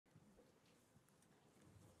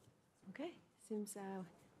Okay, seems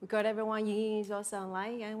we got everyone. Ying is also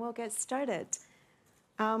online, and we'll get started.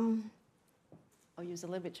 I'll use a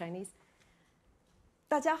little bit Chinese.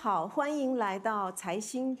 大家好，欢迎来到财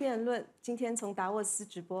新辩论。今天从达沃斯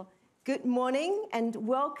直播。Good morning and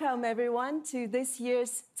welcome everyone to this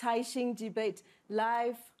year's Caixin debate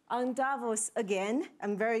live on Davos again.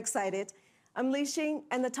 I'm very excited. I'm Li Xin,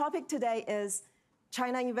 and the topic today is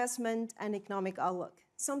China investment and economic outlook,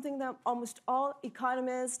 something that almost all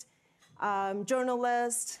economists,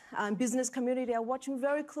 journalists, business community are watching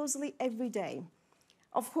very closely every day.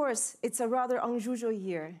 Of course, it's a rather unusual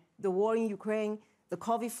year. The war in Ukraine, the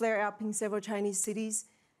COVID flare-up in several Chinese cities,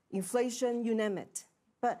 inflation, you name it.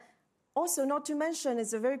 But also, not to mention,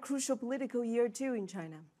 it's a very crucial political year too in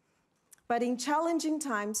China. But in challenging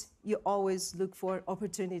times, you always look for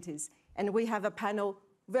opportunities. And we have a panel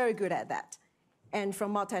very good at that. And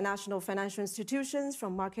from multinational financial institutions,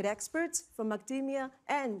 from market experts, from academia,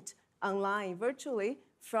 and online, virtually,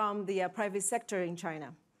 from the private sector in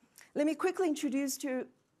China. Let me quickly introduce to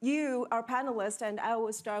you, our panelists, and I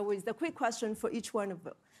will start with the quick question for each one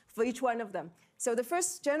of them. So the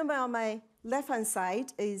first gentleman on my left-hand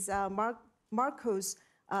side is Marcos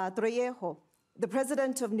Trejo, the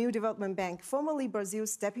president of New Development Bank, formerly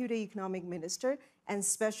Brazil's deputy economic minister and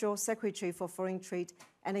special secretary for foreign trade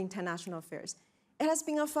and international affairs. It has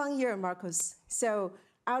been a fun year, Marcos. So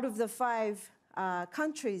out of the 5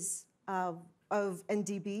 countries of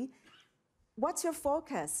NDB, what's your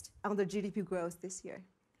forecast on the GDP growth this year?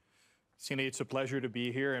 Cindy, it's a pleasure to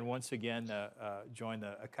be here and once again join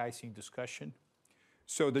a Caixin discussion.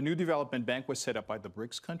 So the New Development Bank was set up by the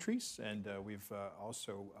BRICS countries, and we've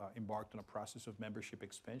also embarked on a process of membership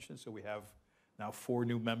expansion. So we have now 4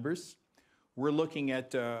 new members. We're looking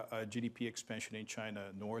at a GDP expansion in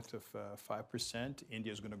China north of 5%.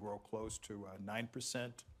 India is going to grow close to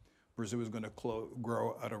 9%. Brazil is going to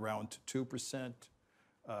grow at around 2%.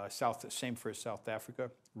 Same for South Africa.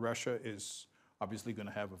 Russia is obviously going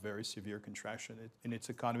to have a very severe contraction in its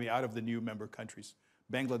economy out of the new member countries.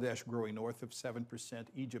 Bangladesh growing north of 7%,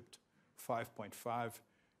 Egypt 5.5%,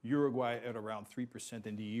 Uruguay at around 3%,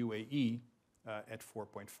 and the UAE at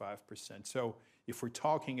 4.5%. So if we're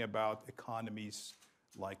talking about economies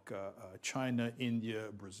like China, India,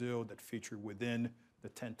 Brazil that feature within the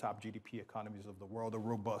 10 top GDP economies of the world,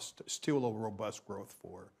 still a robust growth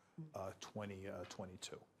for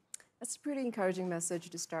 2022. That's a pretty encouraging message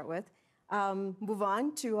to start with. Move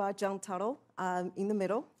on to John Tuttle in the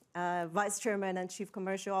middle, Vice Chairman and Chief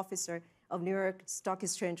Commercial Officer of New York Stock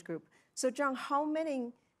Exchange Group. So John, how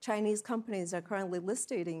many Chinese companies are currently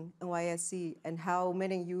listed in NYSE, and how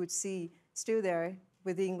many you would see still there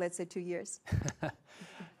within, let's say, 2 years?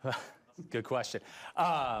 Good question.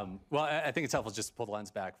 Well, I think it's helpful just to pull the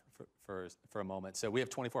lens back for a moment. So we have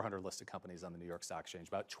 2,400 listed companies on the New York Stock Exchange.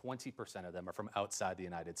 About 20% of them are from outside the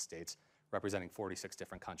United States, representing 46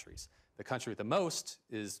 different countries. The country with the most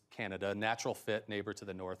is Canada, natural fit neighbor to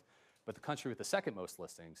the north, but the country with the second most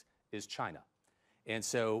listings is China. And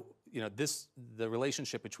so, the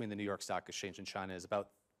relationship between the New York Stock Exchange and China is about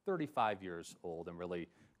 35 years old and really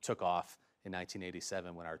took off in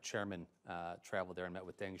 1987 when our chairman traveled there and met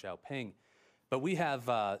with Deng Xiaoping. But we have,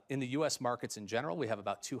 in the US markets in general, we have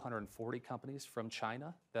about 240 companies from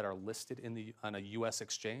China that are listed on a US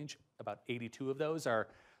exchange. About 82 of those are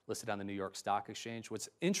listed on the New York Stock Exchange. What's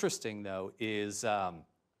interesting, though, is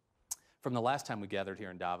from the last time we gathered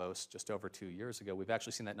here in Davos, just over 2 years ago, we've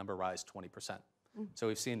actually seen that number rise 20%. So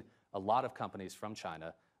we've seen a lot of companies from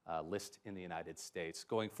China list in the United States.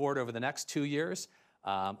 Going forward over the next 2 years,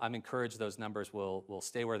 I'm encouraged those numbers will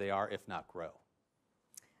stay where they are, if not grow.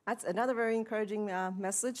 That's another very encouraging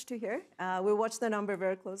message to hear. We'll watch the number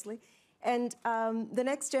very closely. And the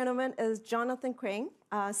next gentleman is Jonathan Crane,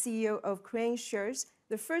 CEO of Crane Shares,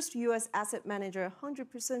 the first U.S. asset manager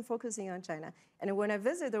 100% focusing on China. And when I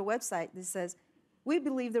visit their website, it says, "We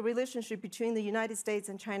believe the relationship between the United States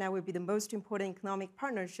and China will be the most important economic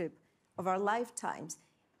partnership of our lifetimes."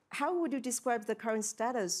 How would you describe the current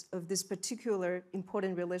status of this particular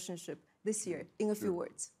important relationship this year in a few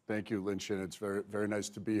words? Thank you, Lin Xin. It's very, very nice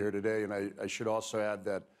to be here today. And I should also add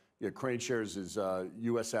that Crane Shares is a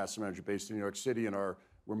U.S. asset manager based in New York City, and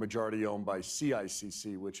we're majority owned by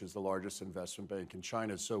CICC, which is the largest investment bank in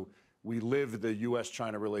China. So we live the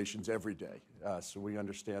U.S.-China relations every day. So we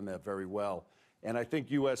understand that very well. And I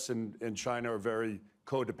think U.S. and China are very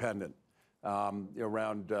codependent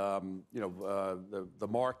around the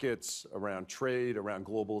markets, around trade, around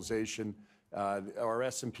globalization. Our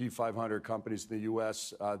S&P 500 companies in the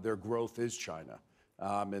U.S., their growth is China,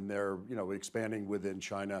 and they're expanding within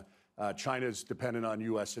China. China's dependent on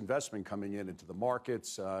U.S. investment coming into the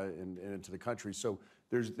markets and into the country. So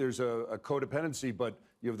there's a codependency, but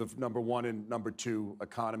you have the number one and number two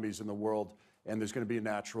economies in the world, and there's going to be a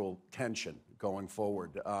natural tension going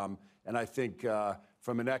forward. And I think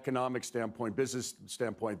from an economic standpoint, business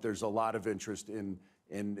standpoint, there's a lot of interest in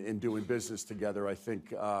doing business together. I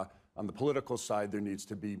think on the political side, there needs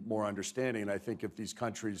to be more understanding. And I think if these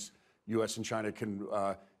countries, U.S. and China, can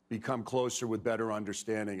become closer with better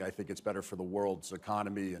understanding, I think it's better for the world's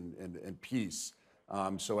economy and peace.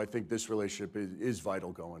 So I think this relationship is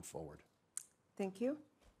vital going forward. Thank you.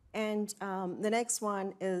 And the next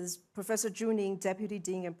one is Professor Zhu Ning, Deputy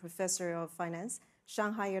Dean and Professor of Finance,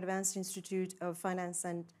 Shanghai Advanced Institute of Finance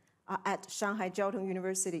and at Shanghai Jiao Tong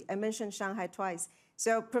University. I mentioned Shanghai twice.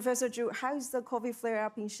 So Professor Zhu, how is the COVID flare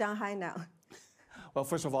up in Shanghai now? Well,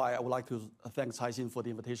 first of all, I would like to thank Caixin for the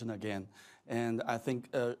invitation again. And I think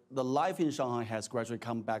the life in Shanghai has gradually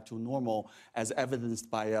come back to normal, as evidenced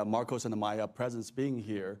by Marcos and my presence being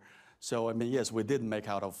here. So, I mean, yes, we did make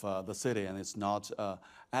out of the city, and it's not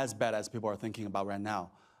as bad as people are thinking about right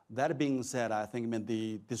now. That being said, I think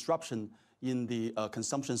the disruption in the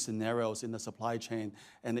consumption scenarios in the supply chain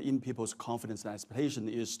and in people's confidence and expectation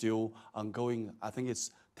is still ongoing. I think it's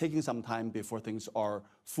taking some time before things are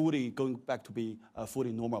fully going back to be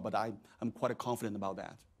fully normal, but I'm quite confident about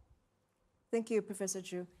that. Thank you, Professor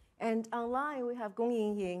Zhu. And online, we have Gong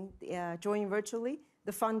Yingying joining virtually,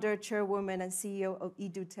 the founder, chairwoman, and CEO of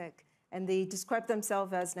EduTech. And they describe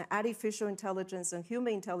themselves as an artificial intelligence and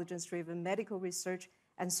human intelligence-driven medical research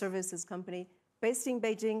and services company based in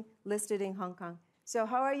Beijing, listed in Hong Kong. So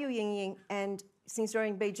how are you, Yingying? And since you're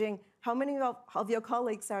in Beijing, how many of your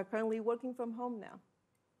colleagues are currently working from home now?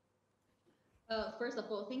 First of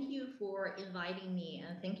all, thank you for inviting me,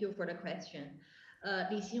 and thank you for the question.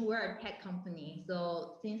 Lixin, we're a tech company,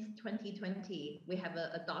 so since 2020, we have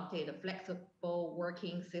adopted a flexible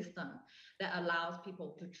working system that allows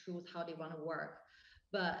people to choose how they want to work.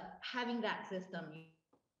 But having that system,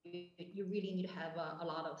 you really need to have a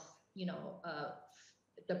lot of,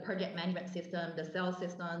 the project management system, the sales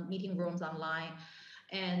system, meeting rooms online,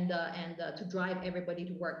 and to drive everybody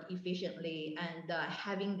to work efficiently, and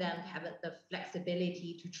having them have the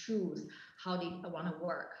flexibility to choose how they want to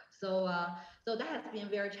work. So that has been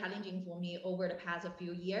very challenging for me over the past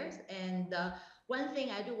few years. And one thing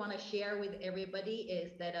I do want to share with everybody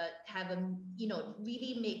is that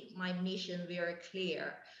really make my mission very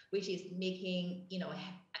clear, which is making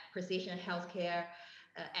precision healthcare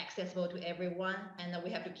accessible to everyone, and we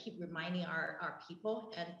have to keep reminding our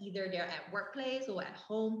people, and either they're at workplace or at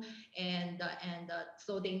home, and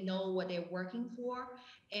so they know what they're working for,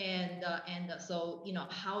 and so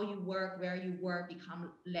how you work, where you work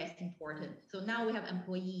become less important. So now we have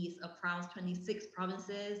employees across 26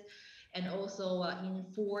 provinces, and also in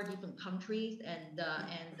 4 different countries, and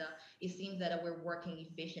it seems that we're working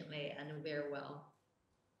efficiently and very well.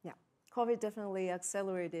 COVID definitely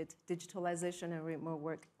accelerated digitalization and remote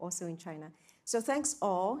work also in China. So thanks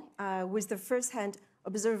all. With the first-hand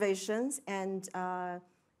observations and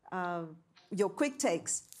your quick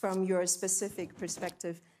takes from your specific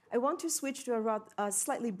perspective, I want to switch to a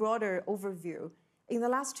slightly broader overview. In the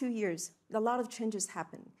last 2 years, a lot of changes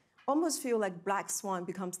happened. Almost feel like black swan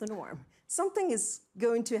becomes the norm. Something is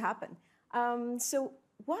going to happen. So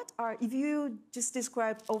if you just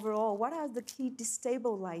describe overall, what are the key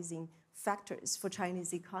destabilizing factors for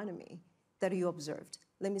Chinese economy that you observed?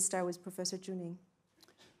 Let me start with Professor Zhu Ning.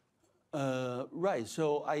 Right.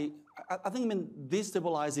 So I think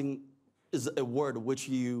destabilizing is a word which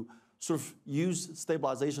you sort of use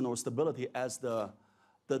stabilization or stability as the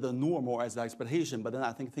norm or as the expectation. But then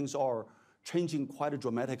I think things are changing quite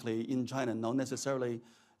dramatically in China, not necessarily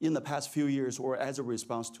in the past few years or as a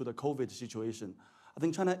response to the COVID situation. I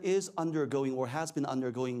think China is undergoing or has been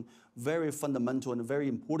undergoing very fundamental and very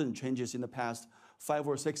important changes in the past 5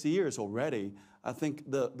 or 6 years already. I think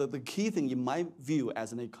the key thing in my view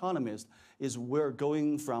as an economist is we're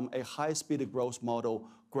going from a high-speed growth model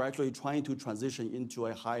gradually trying to transition into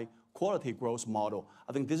a high-quality growth model.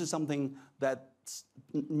 I think this is something that's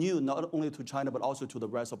new not only to China but also to the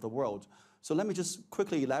rest of the world. So let me just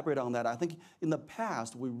quickly elaborate on that. I think in the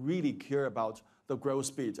past, we really care about the growth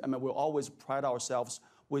speed. I mean, we always pride ourselves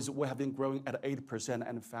with we have been growing at 8%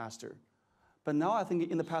 and faster. But now I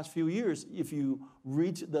think in the past few years, if you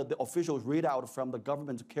read the official readout from the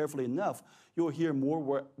government carefully enough, you'll hear more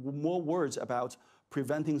words about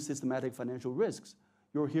preventing systematic financial risks.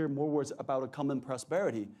 You'll hear more words about a common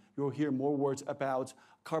prosperity. You'll hear more words about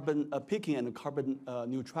carbon peaking and carbon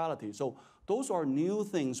neutrality. So those are new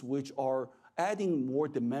things which are adding more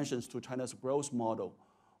dimensions to China's growth model.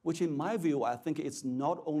 which in my view, I think it's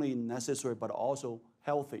not only necessary but also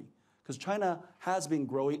healthy. Because China has been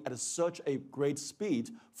growing at such a great speed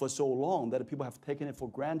for so long that people have taken it for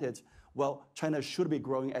granted. Well, China should be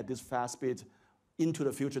growing at this fast speed into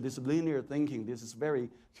the future. This linear thinking, this is very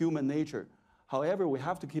human nature. However, we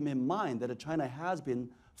have to keep in mind that China has been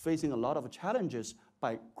facing a lot of challenges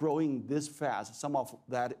by growing this fast, some of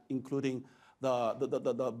that including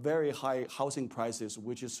the very high housing prices,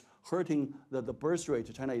 which is hurting the birth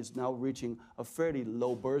rate. China is now reaching a fairly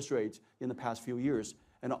low birth rate in the past few years.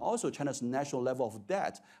 And also China's national level of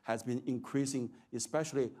debt has been increasing,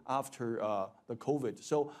 especially after the COVID.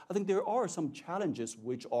 So I think there are some challenges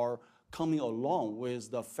which are coming along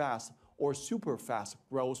with the fast or super fast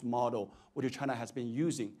growth model which China has been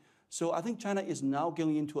using. So I think China is now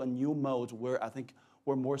going into a new mode where I think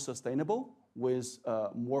we're more sustainable with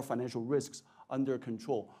more financial risks under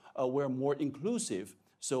control. We're more inclusive.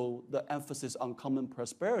 So the emphasis on common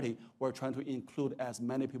prosperity, we're trying to include as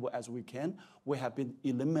many people as we can. We have been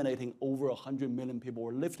eliminating over 100 million people.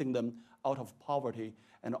 We're lifting them out of poverty.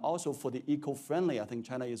 And also for the eco-friendly, I think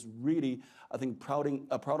China is really, I think, proud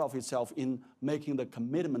of itself in making the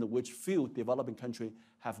commitment which few developing countries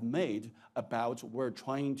have made about we're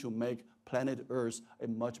trying to make planet Earth a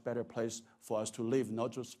much better place for us to live,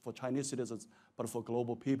 not just for Chinese citizens, but for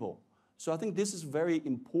global people. So I think this is very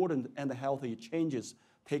important and healthy changes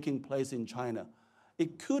taking place in China.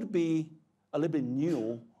 It could be a little bit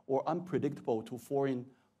new or unpredictable to foreign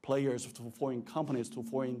players, to foreign companies, to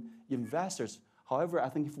foreign investors. However, I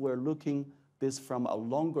think if we're looking this from a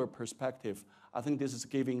longer perspective, I think this is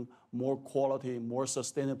giving more quality, more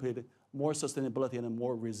sustainability, and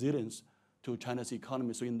more resilience to China's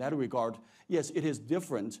economy. So in that regard, yes, it is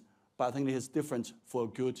different, but I think it is different for a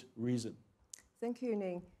good reason. Thank you,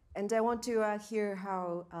 Ning. And I want to hear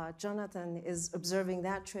how Jonathan is observing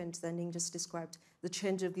that trend that Ning just described, the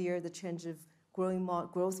change of gear, the change of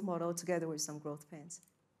growth model together with some growth pains.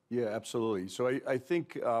 Yeah, absolutely. So I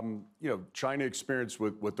think, China experienced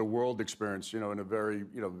what the world experienced, in a very,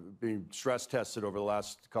 being stress tested over the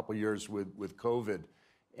last couple of years with COVID.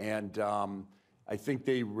 And I think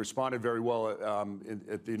they responded very well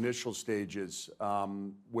at the initial stages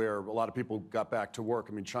where a lot of people got back to work.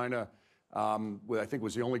 I mean, China, I think,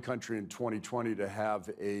 was the only country in 2020 to have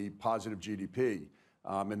a positive GDP.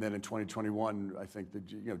 And then in 2021, I think the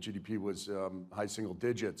GDP was high single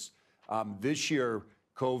digits. This year,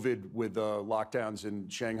 COVID with lockdowns in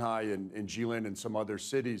Shanghai and Jilin and some other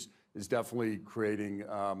cities is definitely creating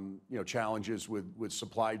challenges with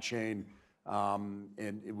supply chain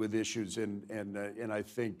and with issues. And I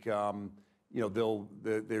think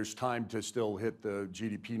there's time to still hit the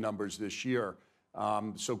GDP numbers this year.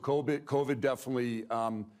 So COVID definitely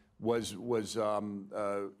was a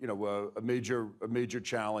major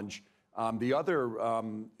challenge. The other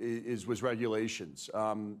was regulations.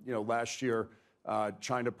 Last year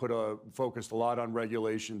China focused a lot on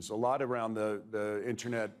regulations, a lot around the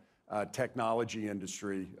internet technology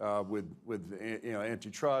industry with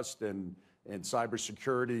antitrust and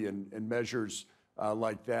cybersecurity and measures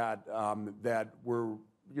like that that were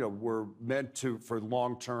meant for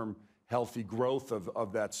long-term healthy growth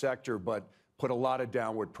of that sector, but put a lot of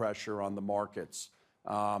downward pressure on the markets.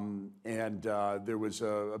 And there was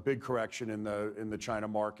a big correction in the China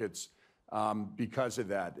markets because of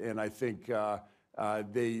that. And I think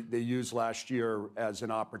they used last year as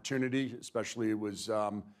an opportunity, especially it was with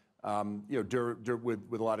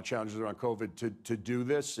a lot of challenges around COVID to do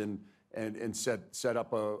this and set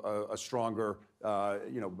up a stronger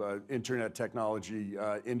internet technology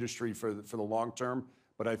industry for the long term.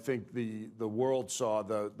 But I think the world saw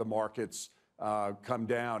the markets come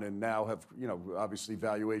down and now have, obviously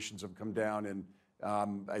valuations have come down and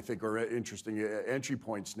I think are interesting entry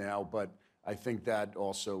points now, but I think that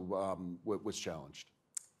also was challenged.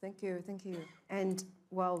 Thank you. And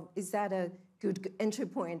well, is that a good entry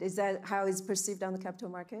point? Is that how it's perceived on the capital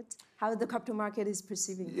market? How the capital market is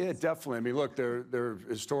perceiving it? Yeah, definitely. I mean, look, there are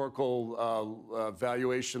historical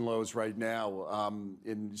valuation lows right now,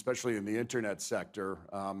 especially in the internet sector.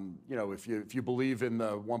 If you believe in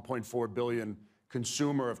the 1.4 billion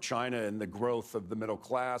consumer of China and the growth of the middle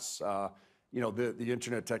class, the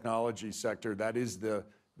internet technology sector, that is the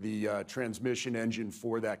transmission engine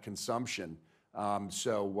for that consumption. I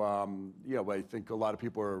think a lot of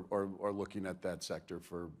people are looking at that sector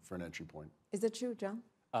for an entry point. Is that true, John?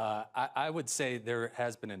 I would say there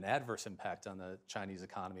has been an adverse impact on the Chinese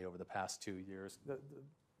economy over the past 2 years,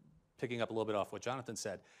 picking up a little bit off what Jonathan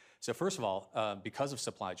said. So first of all, because of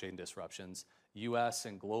supply chain disruptions, U.S.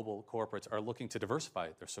 and global corporates are looking to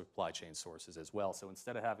diversify their supply chain sources as well. So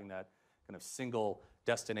instead of having that kind of single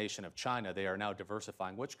destination of China, they are now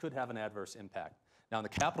diversifying, which could have an adverse impact. Now, on the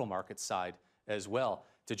capital markets side as well,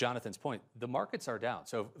 to Jonathan's point, the markets are down.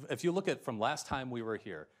 So if you look at from last time we were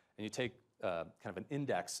here, and you take kind of an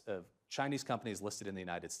index of Chinese companies listed in the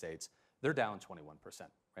United States, they're down 21%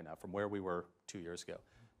 right now from where we were 2 years ago.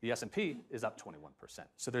 The S&P is up 21%.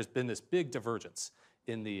 So there's been this big divergence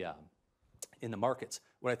in the markets.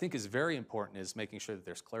 What I think is very important is making sure that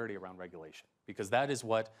there's clarity around regulation, because that is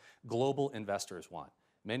what global investors want.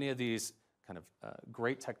 Many of these kind of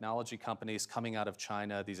great technology companies coming out of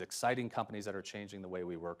China, these exciting companies that are changing the way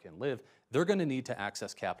we work and live, they're going to need to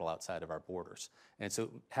access capital outside of our borders. And so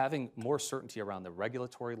having more certainty around the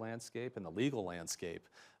regulatory landscape and the legal landscape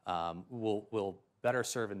will better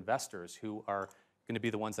serve investors who are going to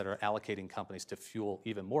be the ones that are allocating companies to fuel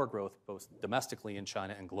even more growth, both domestically in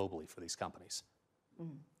China and globally for these companies.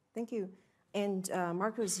 Thank you. And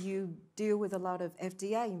Marcos, you deal with a lot of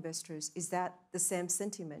FDI investors. Is that the same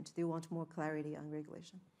sentiment? Do you want more clarity on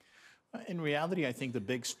regulation? In reality, I think the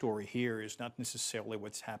big story here is not necessarily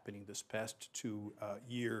what's happening this past 2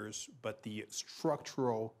 years, but the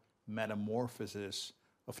structural metamorphosis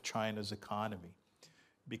of China's economy.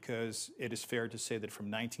 Because it is fair to say that from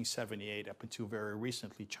 1978 up until very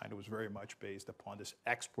recently, China was very much based upon this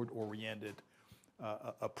export-oriented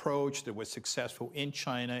approach that was successful in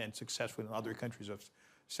China and successful in other countries of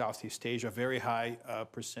Southeast Asia, a very high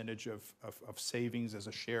percentage of savings as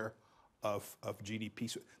a share of GDP.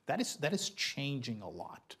 So that is changing a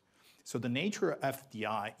lot. So the nature of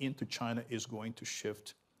FDI into China is going to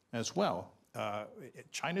shift as well.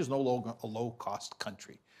 China is no longer a low-cost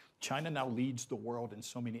country. China now leads the world in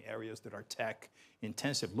so many areas that are tech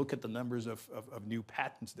intensive. Look at the numbers of new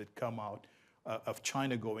patents that come out of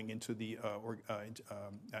China going into the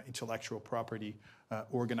intellectual property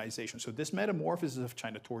organization. So this metamorphosis of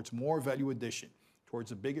China towards more value addition,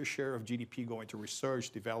 towards a bigger share of GDP going to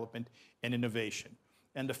research, development, and innovation.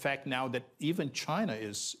 And the fact now that even China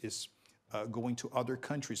is going to other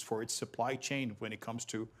countries for its supply chain when it comes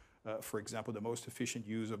to, for example, the most efficient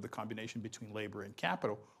use of the combination between labor and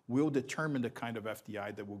capital will determine the kind of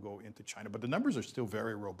FDI that will go into China. But the numbers are still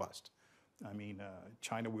very robust. I mean,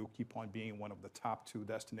 China will keep on being one of the top 2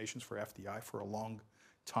 destinations for FDI for a long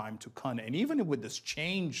time to come. And even with this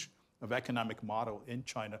change of economic model in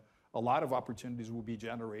China, a lot of opportunities will be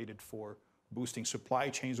generated for boosting supply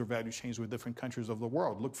chains or value chains with different countries of the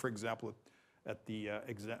world. Look, for example, at the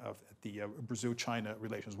Brazil-China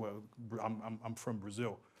relations. Well, I'm from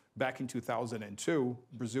Brazil. Back in 2002,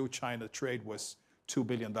 Brazil-China trade was $2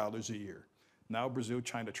 billion a year. Now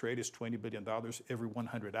Brazil-China trade is $20 billion every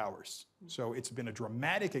 100 hours. So it's been a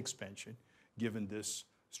dramatic expansion given this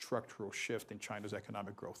structural shift in China's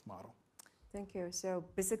economic growth model. Thank you. So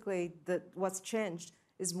basically, what's changed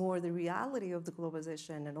is more the reality of the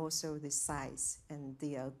globalization and also the size and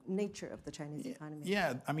the nature of the Chinese economy.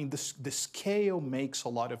 Yeah, I mean, the scale makes a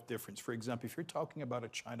lot of difference. For example, if you're talking about a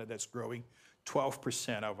China that's growing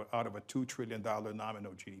 12% out of a $2 trillion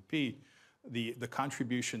nominal GDP, the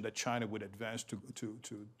contribution that China would advance to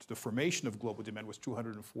the formation of global demand was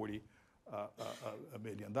 $240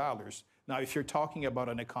 million. Now, if you're talking about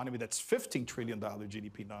an economy that's $15 trillion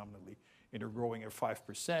GDP nominally, and you're growing at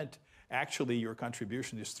 5%, actually your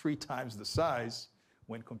contribution is 3 times the size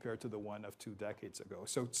when compared to the one of 2 decades ago.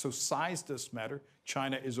 So size does matter.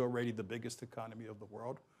 China is already the biggest economy of the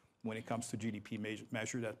world when it comes to GDP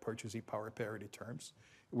measured at purchasing power parity terms.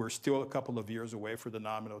 We're still a couple of years away for the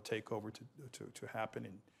nominal takeover to happen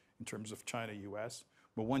in terms of China-US.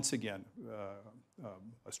 But once again,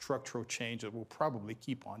 a structural change that will probably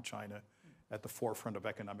keep on China at the forefront of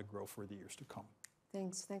economic growth for the years to come.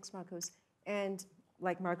 Thanks, Marcos. And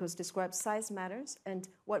like Marcos described, size matters. And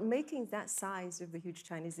what making that size of the huge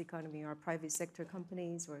Chinese economy are private sector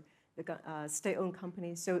companies or the state-owned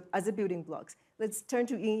companies. So as a building blocks, let's turn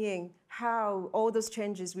to Ying. How all those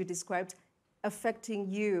changes we described affecting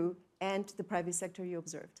you and the private sector you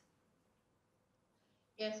observed?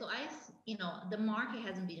 Yeah, so the market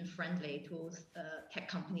hasn't been friendly to tech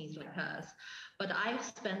companies like us, but I've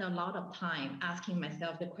spent a lot of time asking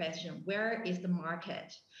myself the question, where is the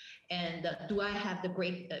market? And do I have the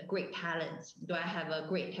great talents? Do I have a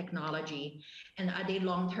great technology? And are they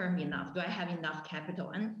long-term enough? Do I have enough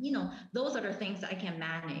capital? And those are the things I can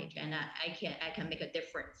manage, and I can make a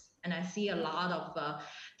difference. And I see a lot of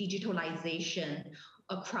digitalization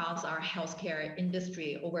across our healthcare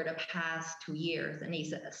industry over the past 2 years, and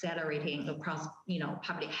it's accelerating across,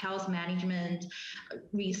 public health management,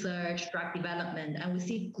 research, drug development, and we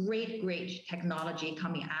see great technology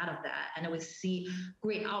coming out of that, and we see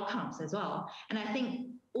great outcomes as well. And I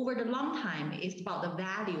think over the long time, it's about the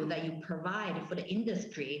value that you provide for the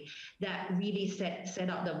industry that really set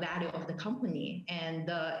up the value of the company, and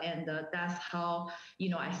that's how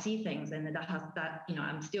I see things, and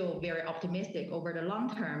I'm still very optimistic over the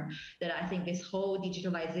long term that I think this whole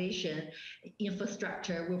digitalization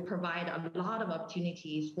infrastructure will provide a lot of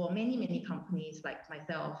opportunities for many companies like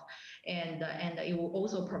myself, and it will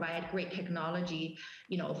also provide great technology,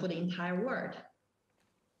 for the entire world.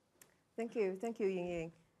 Thank you,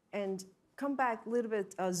 Ying. And come back a little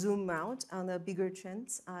bit, zoom out on the bigger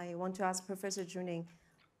trends. I want to ask Professor Juning,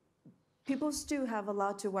 people still have a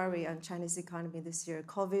lot to worry on Chinese economy this year.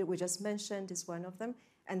 COVID, we just mentioned, is one of them.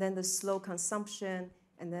 And then the slow consumption,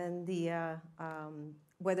 and then the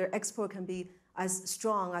whether export can be as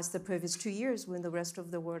strong as the previous 2 years when the rest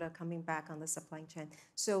of the world are coming back on the supply chain.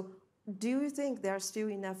 So do you think there are still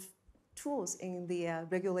enough tools in the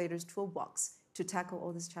regulators' toolbox to tackle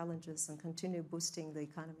all these challenges and continue boosting the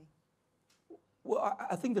economy? Well,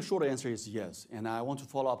 I think the short answer is yes. And I want to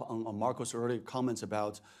follow up on Marco's earlier comments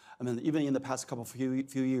about, even in the past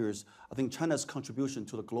few years, I think China's contribution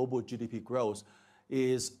to the global GDP growth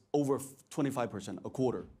is over 25%, a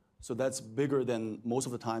quarter. So that's bigger than most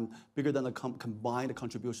of the time, bigger than the combined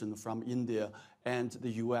contribution from India and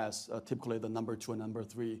the US, typically the number 2 and number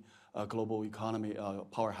 3 global economy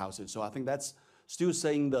powerhouses. So I think that's still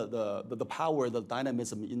saying the power, the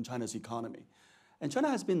dynamism in China's economy. And China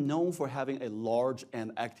has been known for having a large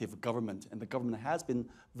and active government, and the government has been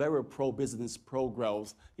very pro-business,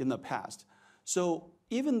 pro-growth in the past. So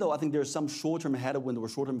even though I think there's some short-term headwind or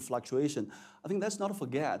short-term fluctuation, I think let's not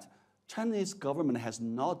forget, Chinese government has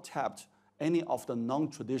not tapped any of the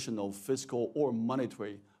non-traditional fiscal or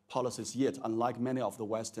monetary policies yet, unlike many of the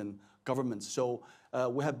Western governments. So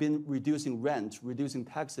we have been reducing rent, reducing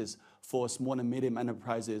taxes for small and medium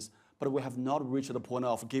enterprises, but we have not reached the point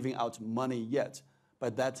of giving out money yet.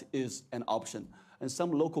 But that is an option. And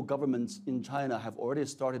some local governments in China have already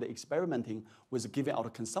started experimenting with giving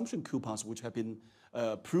out consumption coupons, which have been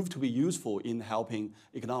proved to be useful in helping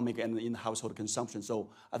economic and in household consumption. So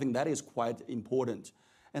I think that is quite important.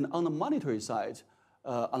 And on the monetary side,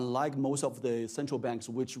 unlike most of the central banks,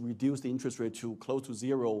 which reduced the interest rate to close to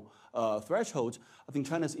zero threshold, I think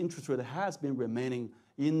China's interest rate has been remaining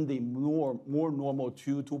in the more normal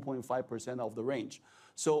 2.5% of the range.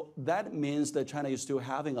 So that means that China is still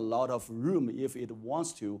having a lot of room, if it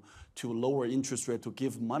wants to lower interest rate, to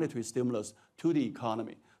give monetary stimulus to the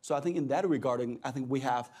economy. So I think in that regard, I think we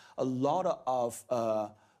have a lot of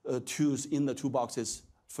tools in the toolboxes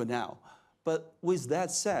for now. But with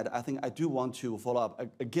that said, I think I do want to follow up.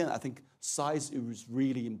 Again, I think size is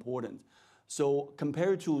really important. So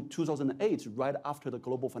compared to 2008, right after the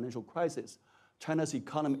global financial crisis, China's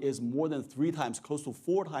economy is more than 3 times, close to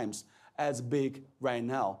 4 times as big right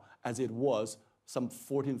now as it was some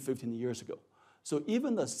 14, 15 years ago. So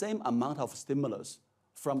even the same amount of stimulus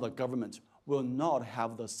from the government will not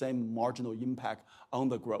have the same marginal impact on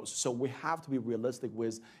the growth. So we have to be realistic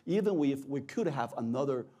with, even if we could have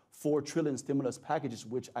another 4 trillion stimulus packages,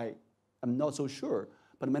 which I am not so sure,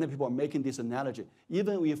 but many people are making this analogy.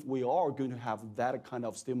 Even if we are going to have that kind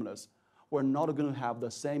of stimulus, we're not going to have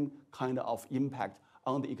the same kind of impact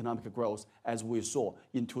on the economic growth as we saw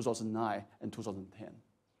in 2009 and 2010.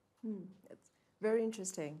 That's very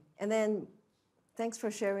interesting. And then thanks for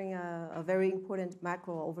sharing a very important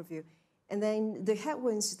macro overview. And then the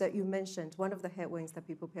headwinds that you mentioned, one of the headwinds that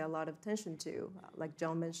people pay a lot of attention to, like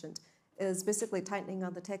John mentioned, is basically tightening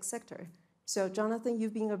on the tech sector. So Jonathan,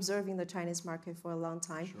 you've been observing the Chinese market for a long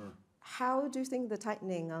time. Sure. How do you think the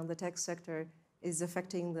tightening on the tech sector is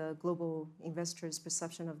affecting the global investors'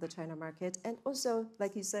 perception of the China market? And also,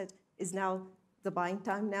 like you said, is now the buying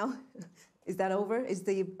time now? Is that over? Is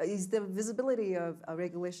the visibility of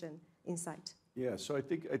regulation in sight? Yeah, so I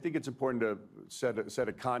think it's important to set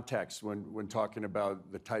a context when talking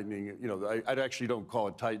about the tightening. I actually don't call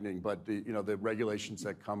it tightening, but the regulations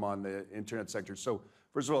that come on the internet sector. So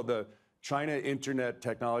first of all, the China internet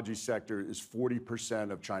technology sector is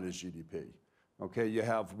 40% of China's GDP. Okay, you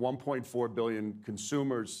have 1.4 billion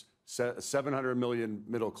consumers, 700 million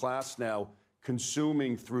middle class now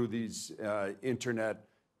consuming through these internet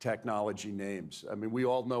technology names. I mean, we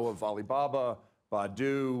all know of Alibaba,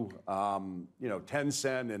 Baidu,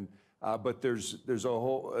 Tencent, but there's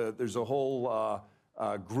a whole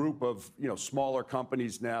group of smaller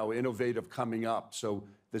companies now, innovative, coming up. So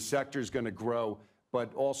the sector is going to grow.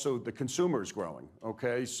 but also the consumer is growing,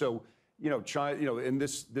 okay? So, China, and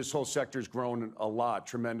this whole sector's grown a lot,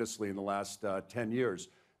 tremendously in the last 10 years.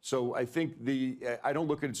 So I think I don't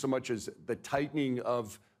look at it so much as the tightening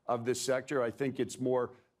of this sector. I think it's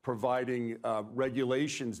more providing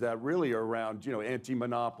regulations that really are around,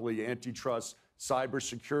 anti-monopoly, antitrust,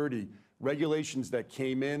 cybersecurity, regulations that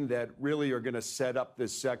came in that really are going to set up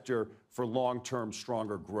this sector for long-term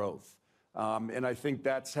stronger growth. And I think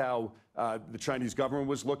that's how the Chinese government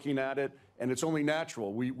was looking at it. And it's only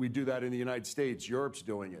natural. We do that in the United States. Europe's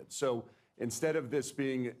doing it. So instead of this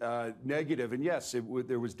being negative, and yes,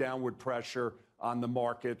 there was downward pressure on the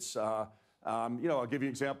markets. I'll give you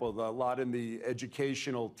an example. A lot in the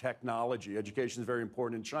educational technology. Education is very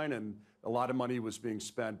important in China, and a lot of money was being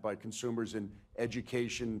spent by consumers in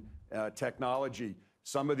education technology.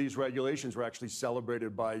 Some of these regulations were actually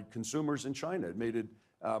celebrated by consumers in China. It made it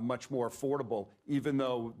much more affordable, even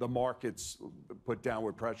though the markets put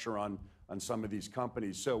downward pressure on some of these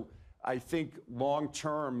companies. So I think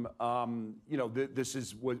long-term,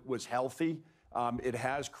 this was healthy. It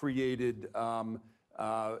has created an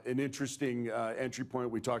interesting entry point.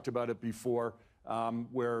 We talked about it before,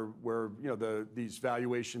 where these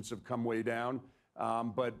valuations have come way down.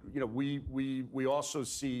 But we also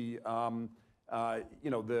see the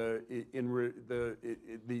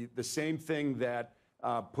same thing that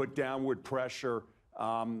put downward pressure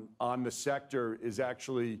on the sector is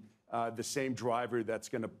actually the same driver that's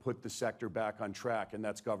going to put the sector back on track, and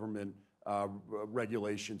that's government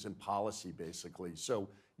regulations and policy, basically. So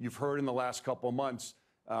you've heard in the last couple of months,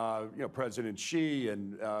 President Xi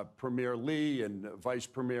and Premier Li and Vice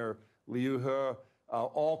Premier Liu He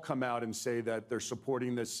all come out and say that they're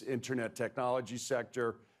supporting this internet technology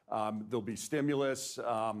sector. There'll be stimulus.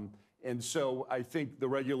 And so I think the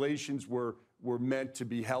regulations were meant to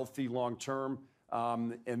be healthy long term.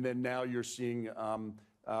 And then now you're seeing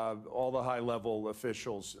all the high-level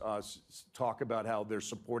officials talk about how they're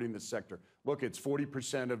supporting the sector. Look, it's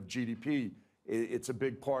 40% of GDP. It's a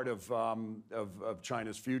big part of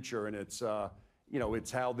China's future, and it's how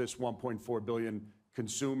this 1.4 billion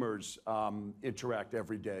consumers interact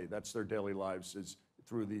every day. That's their daily lives, is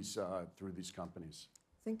through these companies.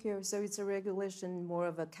 Thank you. So it's a regulation more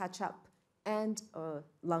of a catch-up and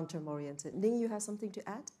long-term oriented. Ning, you have something to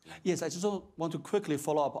add? Yes, I just want to quickly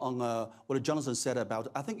follow up on what Jonathan said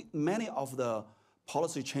about, I think many of the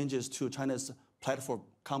policy changes to China's platform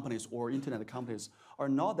companies or internet companies are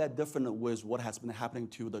not that different with what has been happening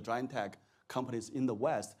to the giant tech companies in the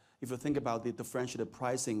West. If you think about the differentiated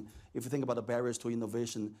pricing, if you think about the barriers to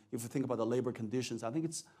innovation, if you think about the labor conditions, I think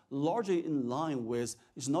it's largely in line with,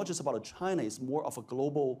 it's not just about China, it's more of a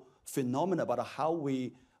global phenomenon about how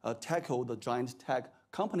we tackle the giant tech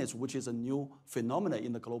companies, which is a new phenomenon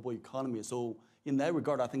in the global economy. So in that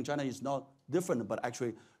regard, I think China is not different, but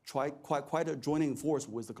actually quite a joining force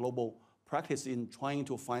with the global practice in trying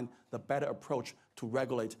to find the better approach to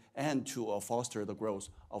regulate and to foster the growth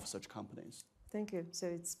of such companies. Thank you. So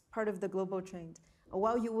it's part of the global trend.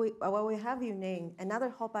 While we have you, Ning, another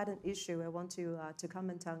hot button issue I want to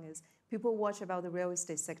comment on is people watch about the real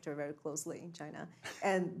estate sector very closely in China,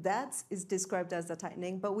 and that is described as a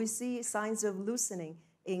tightening. But we see signs of loosening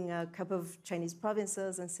in a couple of Chinese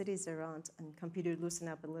provinces and cities around, and continue to loosen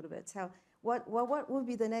up a little bit. So what will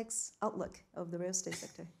be the next outlook of the real estate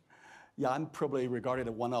sector? Yeah, I'm probably regarded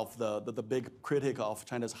as one of the big critic of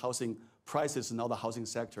China's housing prices and now the housing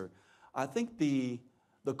sector. I think the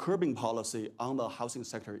curbing policy on the housing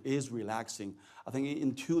sector is relaxing. I think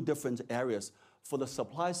in two different areas. For the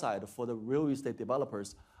supply side, for the real estate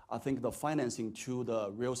developers, I think the financing to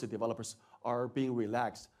the real estate developers are being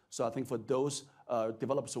relaxed. So I think for those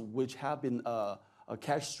developers which have been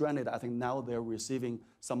cash stranded, I think now they're receiving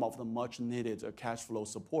some of the much needed cash flow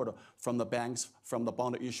support from the banks, from the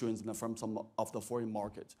bond issuance, and from some of the foreign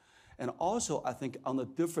market. And also, I think on a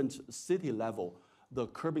different city level, the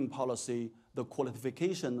curbing policy, the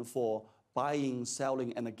qualification for buying,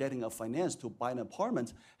 selling, and getting a finance to buy an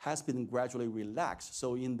apartment has been gradually relaxed.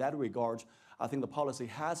 So in that regard, I think the policy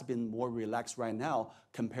has been more relaxed right now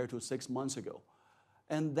compared to 6 months ago.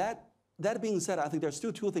 And that being said, I think there's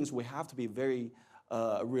still two things we have to be very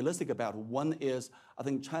realistic about. One is, I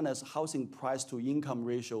think China's housing price to income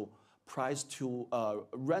ratio, price to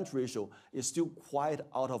rent ratio is still quite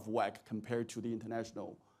out of whack compared to the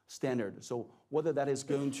international standard. So whether that is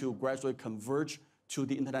going to gradually converge to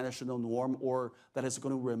the international norm or that is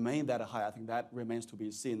going to remain that high, I think that remains to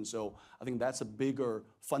be seen. So I think that's a bigger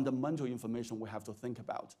fundamental information we have to think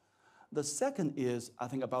about. The second is, I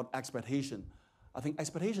think, about expectation. I think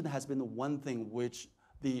expectation has been one thing which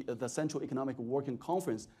the Central Economic Working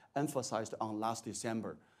Conference emphasized on last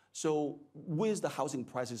December. So with the housing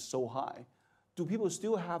prices so high, do people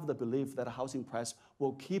still have the belief that housing price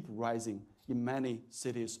will keep rising in many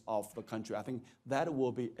cities of the country? I think that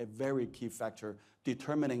will be a very key factor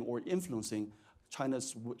determining or influencing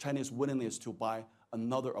Chinese willingness to buy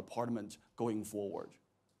another apartment going forward.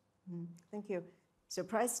 Thank you. So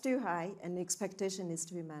price too high and the expectation needs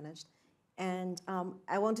to be managed. And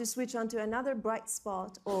I want to switch on to another bright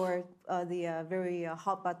spot or the very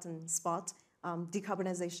hot button spot,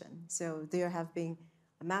 decarbonization. So there have been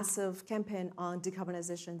a massive campaign on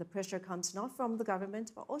decarbonization. The pressure comes not from the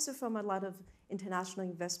government, but also from a lot of international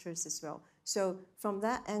investors as well. So from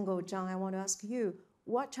that angle, Zhang, I want to ask you,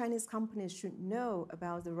 what Chinese companies should know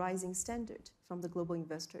about the rising standard from the global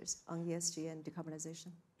investors on ESG and decarbonization?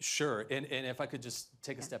 Sure, and if I could just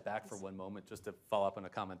take a step back for one moment, just to follow up on a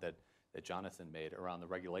comment that Jonathan made around the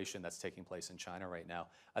regulation that's taking place in China right now.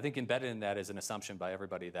 I think embedded in that is an assumption by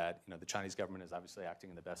everybody that the Chinese government is obviously acting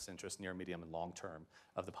in the best interest, near, medium, and long term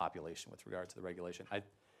of the population with regard to the regulation.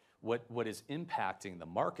 What is impacting the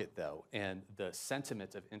market, though, and the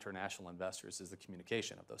sentiment of international investors is the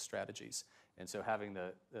communication of those strategies. And so having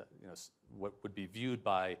what would be viewed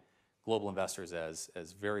by global investors as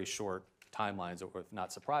very short timelines, or if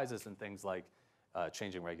not surprises, in things like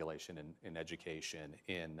changing regulation in education,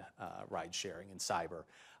 in ride sharing, in cyber,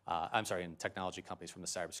 in technology companies from the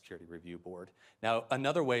Cybersecurity Review Board. Now,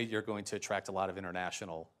 another way you're going to attract a lot of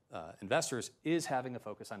international investors is having a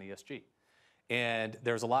focus on ESG. And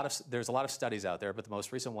there's a lot of studies out there, but the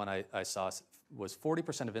most recent one I saw was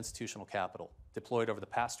 40% of institutional capital deployed over the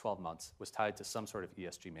past 12 months was tied to some sort of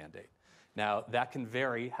ESG mandate. Now, that can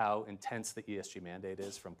vary how intense the ESG mandate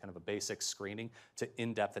is, from kind of a basic screening to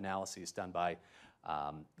in-depth analyses done by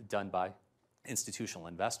institutional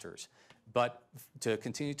investors. But to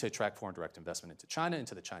continue to attract foreign direct investment into China,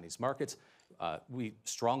 into the Chinese markets, we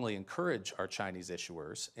strongly encourage our Chinese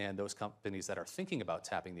issuers and those companies that are thinking about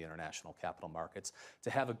tapping the international capital markets to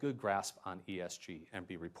have a good grasp on ESG and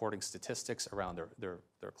be reporting statistics around their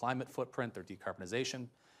climate footprint, their decarbonization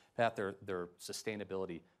path, their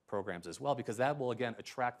sustainability programs as well, because that will, again,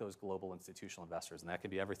 attract those global institutional investors. And that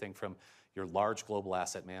can be everything from your large global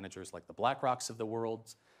asset managers like the BlackRocks of the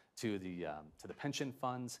world to the pension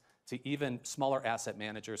funds, to even smaller asset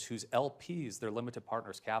managers whose LPs, their limited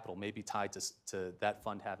partners capital, may be tied to that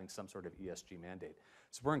fund having some sort of ESG mandate.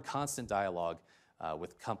 So we're in constant dialogue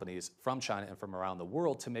with companies from China and from around the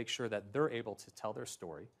world to make sure that they're able to tell their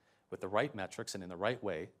story with the right metrics and in the right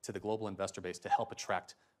way to the global investor base to help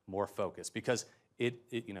attract more focus. Because if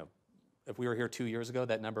we were here 2 years ago,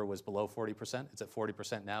 that number was below 40%. It's at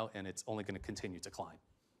 40% now, and it's only going to continue to climb.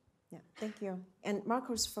 Yeah, thank you. And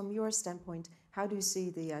Marcos, from your standpoint, how do you see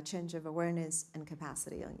the change of awareness and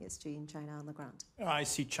capacity on ESG in China on the ground? I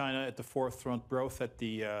see China at the forefront, both at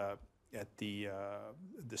the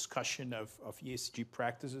discussion of ESG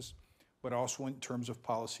practices, but also in terms of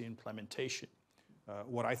policy implementation.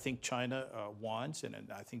 What I think China wants, and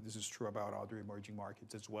I think this is true about other emerging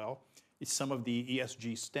markets as well, is some of the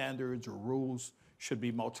ESG standards or rules should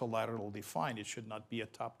be multilateral defined. It should not be a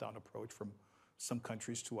top-down approach from some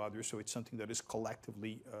countries to others, so it's something that is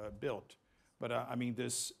collectively built. But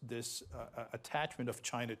this attachment of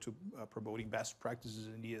China to promoting best practices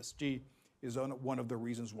in ESG is one of the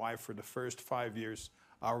reasons why for the first 5 years,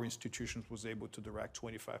 our institutions was able to direct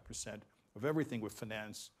 25% of everything we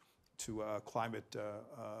finance to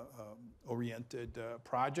climate-oriented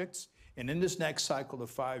projects. And in this next cycle of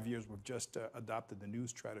 5 years, we've just adopted the new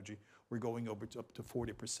strategy. We're going up to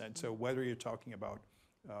 40%. So whether you're talking about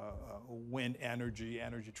wind energy,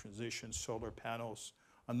 energy transition, solar panels,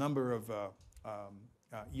 a number of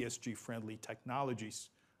ESG-friendly technologies,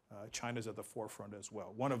 China's at the forefront as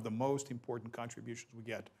well. One of the most important contributions we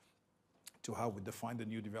get to how we define the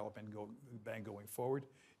new development bank going forward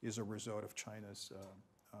is a result of China's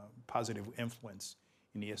positive influence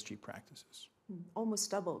in ESG practices. Almost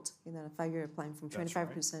doubled in a 5-year plan from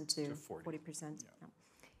 25% to 40%. Yeah.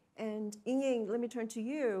 And Ying, let me turn to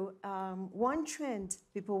you. One trend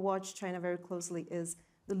people watch China very closely is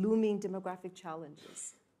the looming demographic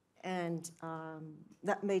challenges. And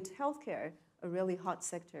that made healthcare a really hot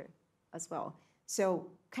sector as well. So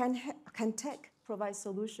can tech provide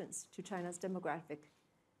solutions to China's demographic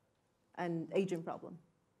and aging problem?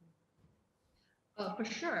 For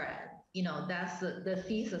sure, that's the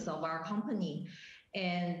thesis of our company.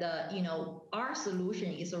 And, our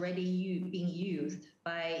solution is already being used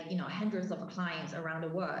by, hundreds of clients around the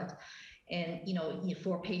world. And,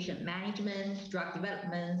 for patient management, drug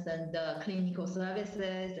developments, and clinical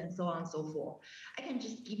services, and so on and so forth. I can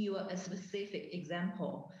just give you a specific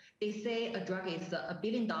example. They say a drug is $1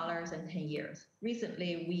 billion in 10 years.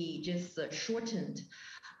 Recently, we just shortened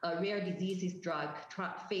rare diseases drug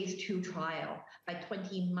phase 2 trial by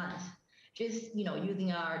 20 months, just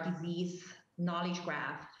using our disease knowledge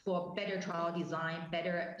graph for better trial design,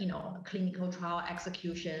 better clinical trial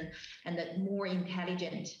execution, and more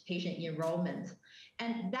intelligent patient enrollment.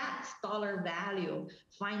 And that dollar value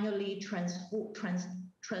finally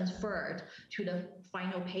transferred to the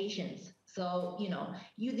final patients. So,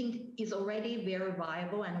 using is already very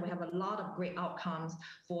viable, and we have a lot of great outcomes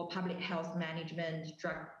for public health management,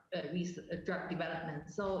 drug development.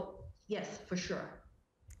 So, yes, for sure.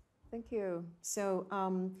 Thank you. So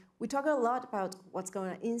we talk a lot about what's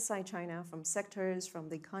going on inside China, from sectors, from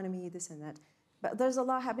the economy, this and that. But there's a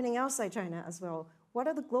lot happening outside China as well. What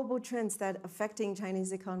are the global trends that are affecting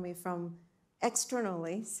Chinese economy from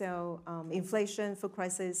externally? So inflation, food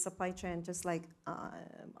crisis, supply chain, just like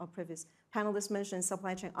our previous panelists mentioned,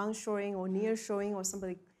 supply chain onshoring or nearshoring, or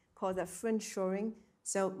somebody called that friendshoring.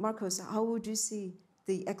 So Marcos, how would you see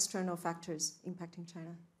the external factors impacting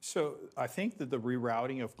China? So I think that the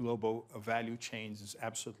rerouting of global value chains is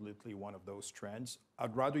absolutely one of those trends.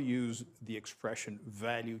 I'd rather use the expression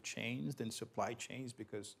value chains than supply chains,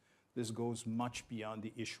 because this goes much beyond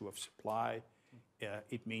the issue of supply.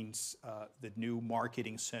 It means that new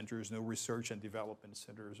marketing centers, new research and development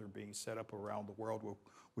centers are being set up around the world,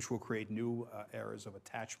 which will create new areas of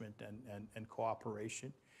attachment and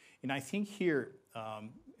cooperation. And I think here,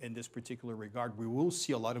 in this particular regard, we will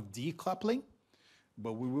see a lot of decoupling,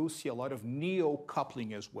 but we will see a lot of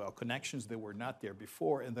neo-coupling as well, connections that were not there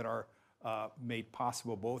before and that are made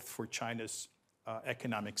possible both for China's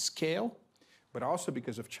economic scale, but also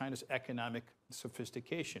because of China's economic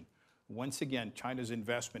sophistication. Once again, China's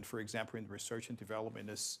investment, for example, in research and development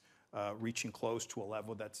is reaching close to a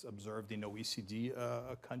level that's observed in OECD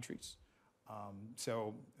countries.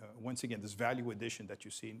 So once again, this value addition that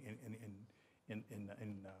you see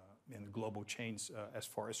in global chains as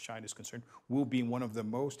far as China is concerned will be one of the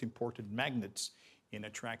most important magnets in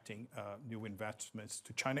attracting new investments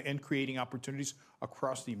to China and creating opportunities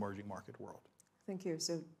across the emerging market world. Thank you.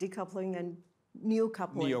 So decoupling and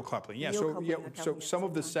neo-coupling. Neo-coupling, yeah. So some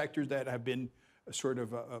of the sectors that have been sort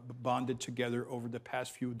of bonded together over the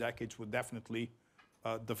past few decades will definitely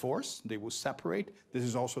divorce. They will separate. This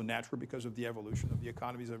is also natural because of the evolution of the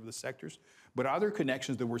economies of the sectors. But other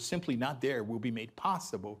connections that were simply not there will be made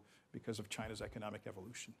possible because of China's economic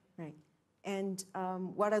evolution. Right. And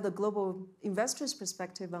what are the global investors'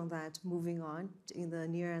 perspective on that moving on in the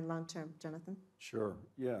near and long term, Jonathan? Sure.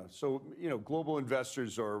 Yeah. So, global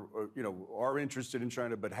investors are interested in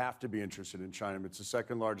China, but have to be interested in China. It's the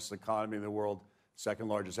second largest economy in the world, second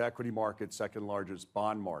largest equity market, second largest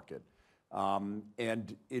bond market.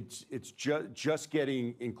 And it's just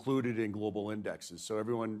getting included in global indexes. So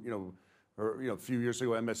everyone, a few years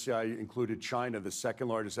ago, MSCI included China, the second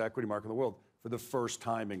largest equity market in the world, for the first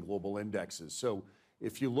time in global indexes. So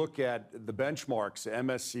if you look at the benchmarks,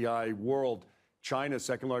 MSCI World, China,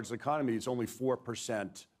 second largest economy, is only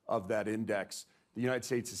 4% of that index. The United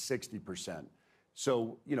States is 60%.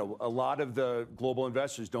 So, a lot of the global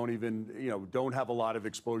investors don't have a lot of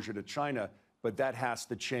exposure to China, but that has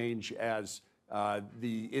to change as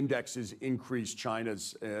the indexes increase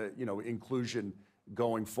China's, inclusion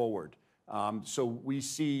going forward. So we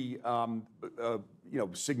see,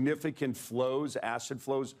 significant flows, asset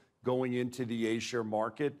flows going into the A-share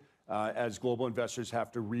market as global investors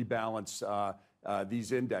have to rebalance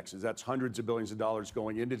these indexes. That's hundreds of billions of dollars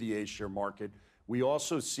going into the A-share market. We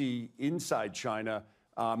also see inside China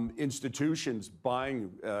institutions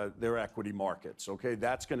buying their equity markets. Okay,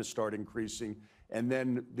 that's going to start increasing. And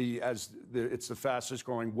then it's the fastest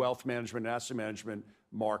growing wealth management and asset management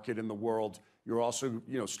market in the world. You're also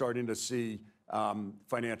starting to see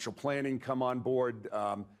financial planning come on board,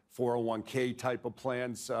 401k type of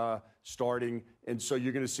plans starting. And so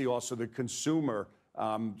you're going to see also the consumer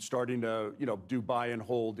starting to do buy and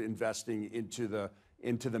hold investing into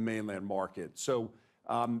the mainland market. So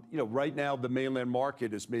right now the mainland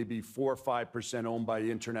market is maybe 4 or 5% owned by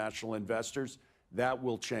international investors. That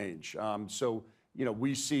will change. So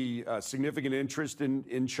we see significant interest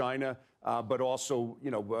in China, but also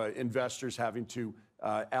investors having to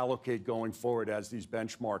allocate going forward as these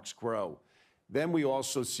benchmarks grow. Then we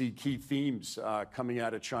also see key themes coming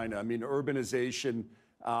out of China. I mean, urbanization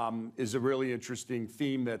is a really interesting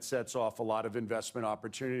theme that sets off a lot of investment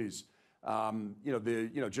opportunities.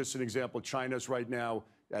 Just an example, China's right now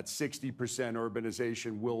at 60%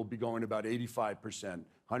 urbanization, will be going to about 85%.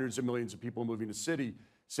 Hundreds of millions of people moving to cities.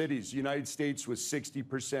 The United States was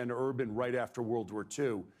 60% urban right after World War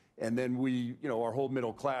II. And then our whole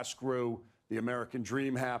middle class grew, the American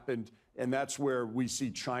dream happened, and that's where we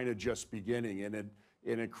see China just beginning. And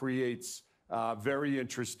it creates Very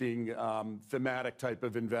interesting thematic type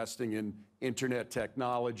of investing in internet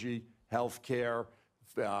technology, healthcare,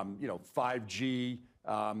 5G,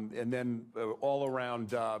 and then all around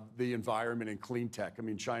the environment and clean tech. I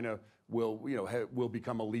mean, China will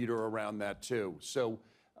become a leader around that too. So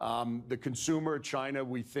the consumer, China,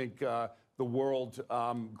 we think the world,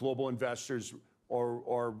 global investors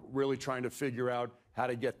are really trying to figure out how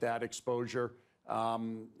to get that exposure.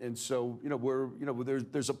 And so,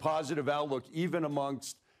 there's a positive outlook even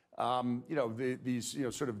amongst, these,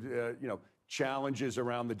 challenges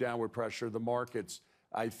around the downward pressure of the markets.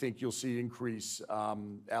 I think you'll see increased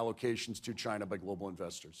allocations to China by global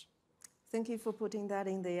investors. Thank you for putting that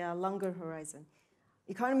in the longer horizon.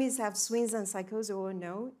 Economies have swings and cycles, we all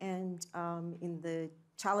know, and in the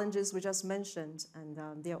challenges we just mentioned, and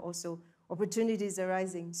there are also opportunities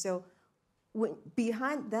arising. So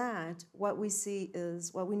behind that, what we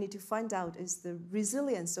need to find out is the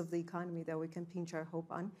resilience of the economy that we can pinch our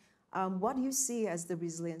hope on. What do you see as the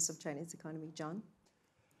resilience of Chinese economy, John?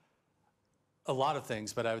 A lot of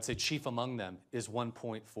things, but I would say chief among them is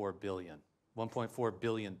 1.4 billion. 1.4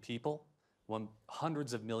 billion people,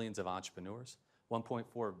 hundreds of millions of entrepreneurs,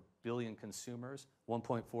 1.4 billion consumers,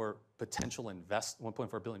 1.4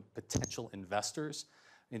 billion potential investors.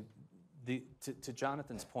 And to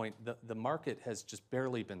Jonathan's point, the market has just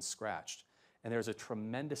barely been scratched, and there's a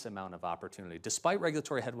tremendous amount of opportunity. Despite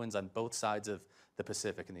regulatory headwinds on both sides of the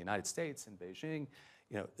Pacific, in the United States and Beijing,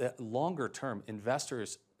 longer term,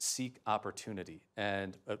 investors seek opportunity,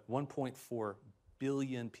 and at 1.4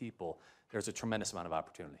 billion people, there's a tremendous amount of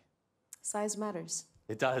opportunity. Size matters.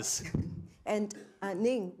 It does. And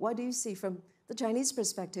Ning, what do you see from the Chinese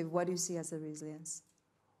perspective? What do you see as a resilience?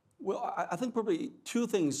 Well, I think probably two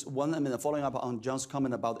things. One, following up on John's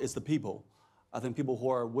comment about is the people. I think people who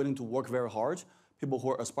are willing to work very hard, people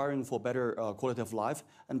who are aspiring for better quality of life,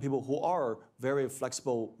 and people who are very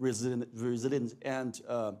flexible, resilient, and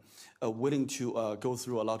willing to go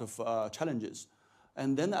through a lot of challenges.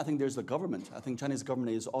 And then I think there's the government. I think Chinese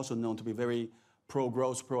government is also known to be very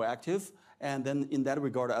pro-growth, proactive. And then in that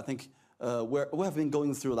regard, I think we have been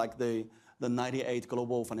going through like the 98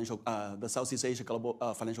 global financial, the Southeast Asia global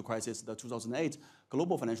financial crisis, the 2008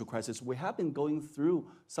 global financial crisis. We have been going through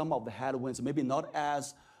some of the headwinds, maybe not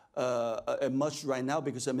as much right now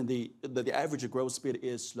because the average growth speed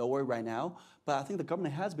is slower right now. But I think the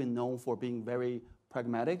government has been known for being very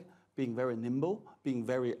pragmatic, being very nimble, being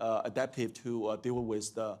very adaptive to deal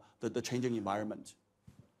with the changing environment.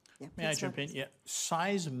 Yeah, May I jump in? Yeah,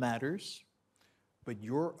 size matters, but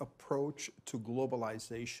your approach to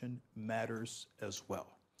globalization matters as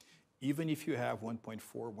well. Even if you have 1.4,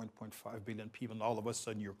 1.5 billion people, and all of a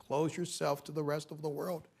sudden you close yourself to the rest of the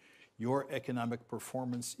world, your economic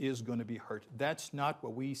performance is going to be hurt. That's not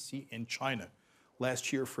what we see in China.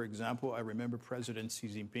 Last year, for example, I remember President Xi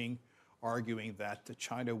Jinping arguing that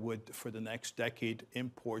China would, for the next decade,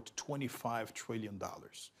 import $25 trillion.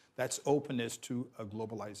 That's openness to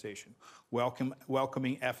globalization.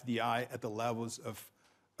 Welcoming FDI at the levels of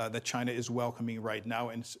that China is welcoming right now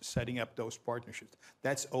and setting up those partnerships.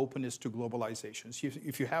 That's openness to globalization. So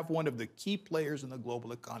if you have one of the key players in the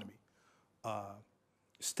global economy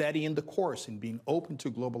steadying the course and being open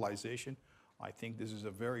to globalization, I think this is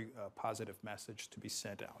a very positive message to be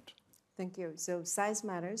sent out. Thank you. So size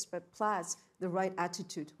matters, but plus the right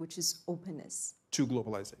attitude, which is openness. To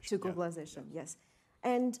globalization. To globalization, yes.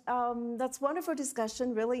 And that's wonderful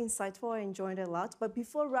discussion, really insightful. I enjoyed it a lot. But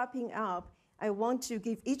before wrapping up, I want to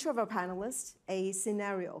give each of our panelists a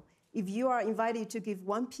scenario. If you are invited to give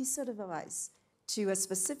one piece of advice to a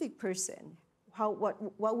specific person,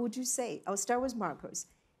 what would you say? I'll start with Marcos.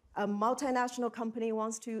 A multinational company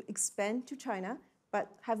wants to expand to China, but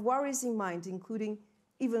have worries in mind, including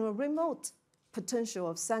even a remote potential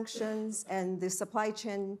of sanctions and the supply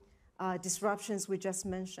chain disruptions we just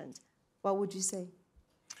mentioned. What would you say?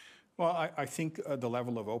 Well, I think the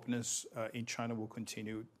level of openness in China will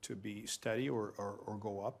continue to be steady or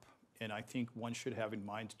go up. And I think one should have in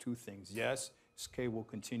mind two things. Yes, scale will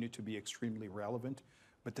continue to be extremely relevant,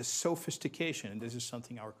 but the sophistication, and this is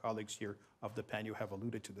something our colleagues here of the panel have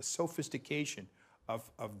alluded to, the sophistication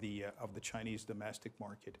of the Chinese domestic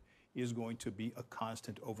market is going to be a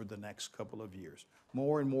constant over the next couple of years.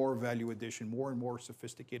 More and more value addition, more and more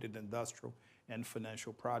sophisticated industrial and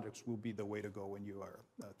financial projects will be the way to go when you are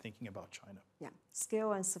thinking about China. Yeah,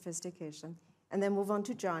 scale and sophistication. And then move on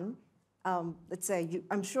to John. Let's say,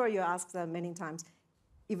 I'm sure you asked that many times,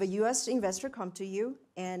 if a US investor come to you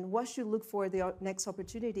and what should look for the next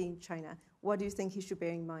opportunity in China, what do you think he should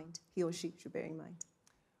bear in mind, he or she should bear in mind?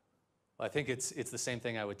 Well, I think it's the same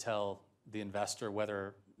thing I would tell the investor,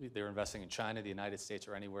 whether they're investing in China, the United States,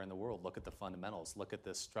 or anywhere in the world, look at the fundamentals. Look at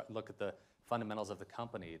the fundamentals of the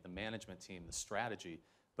company, the management team, the strategy,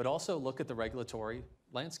 but also look at the regulatory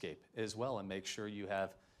landscape as well, and make sure you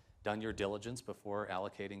have done your diligence before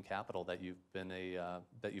allocating capital that you've been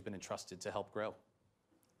entrusted to help grow.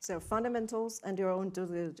 So fundamentals and your own due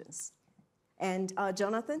diligence. And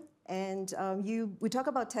Jonathan, and we talk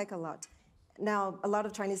about tech a lot. Now, a lot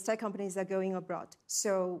of Chinese tech companies are going abroad.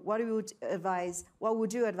 So what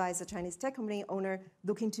would you advise a Chinese tech company owner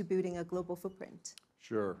looking to building a global footprint?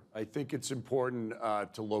 Sure. I think it's important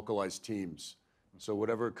to localize teams. So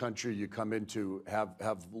whatever country you come into,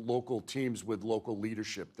 have local teams with local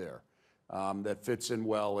leadership there that fits in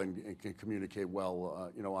well and can communicate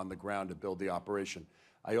well, on the ground to build the operation.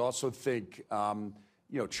 I also think,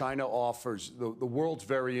 China offers, the world's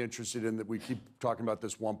very interested in that. We keep talking about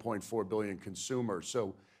this 1.4 billion consumers.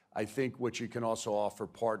 So I think what you can also offer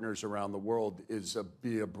partners around the world is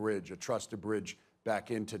be a bridge, a trusted bridge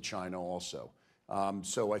back into China also.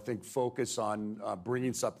 So I think focus on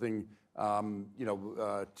bringing something,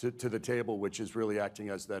 to the table, which is really acting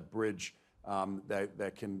as that bridge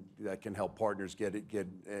that can help partners get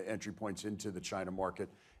entry points into the China market.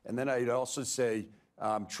 And then I'd also say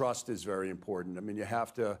trust is very important. I mean, you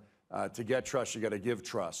have to get trust, you got to give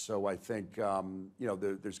trust. So I think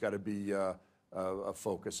there's got to be a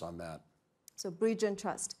focus on that. So bridge and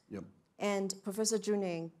trust. Yep. And Professor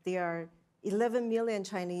Juning, there are 11 million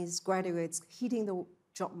Chinese graduates hitting the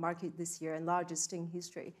job market this year, and largest in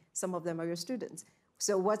history. Some of them are your students.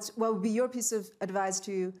 So what would be your piece of advice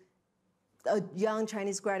to a young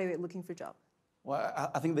Chinese graduate looking for a job? Well,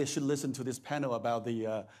 I think they should listen to this panel about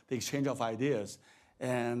the exchange of ideas.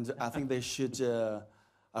 And I think they should,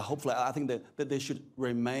 hopefully, I think that they should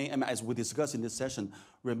remain, as we discussed in this session,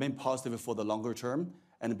 remain positive for the longer term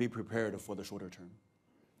and be prepared for the shorter term.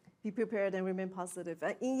 Be prepared and remain positive.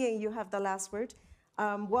 Ying, you have the last word.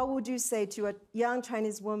 What would you say to a young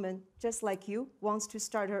Chinese woman, just like you, wants to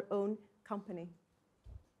start her own company?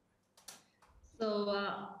 So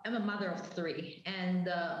I'm a mother of 3, and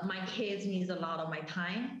my kids needs a lot of my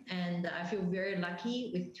time, and I feel very lucky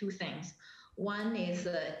with 2 things. One is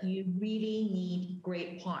you really need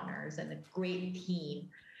great partners and a great team,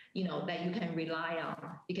 that you can rely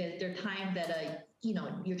on, because there are times that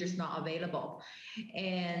you're just not available.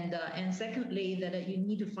 And secondly, that you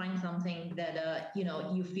need to find something that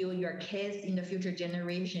you feel your kids in the future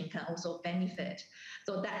generation can also benefit.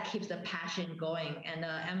 So that keeps the passion going. And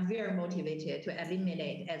I'm very motivated to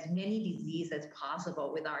eliminate as many diseases as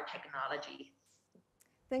possible with our technology.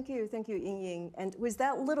 Thank you, Ying. And with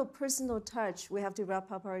that little personal touch, we have to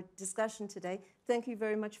wrap up our discussion today. Thank you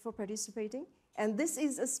very much for participating. And this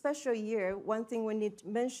is a special year. One thing we need to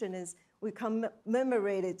mention is we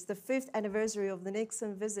commemorated the 5th anniversary of the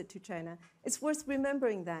Nixon visit to China. It's worth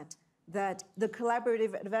remembering that the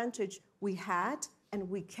collaborative advantage we had and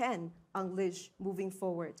we can unleash moving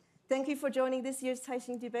forward. Thank you for joining this year's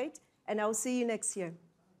Caixin debate, and I'll see you next year.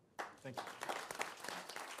 Thank you.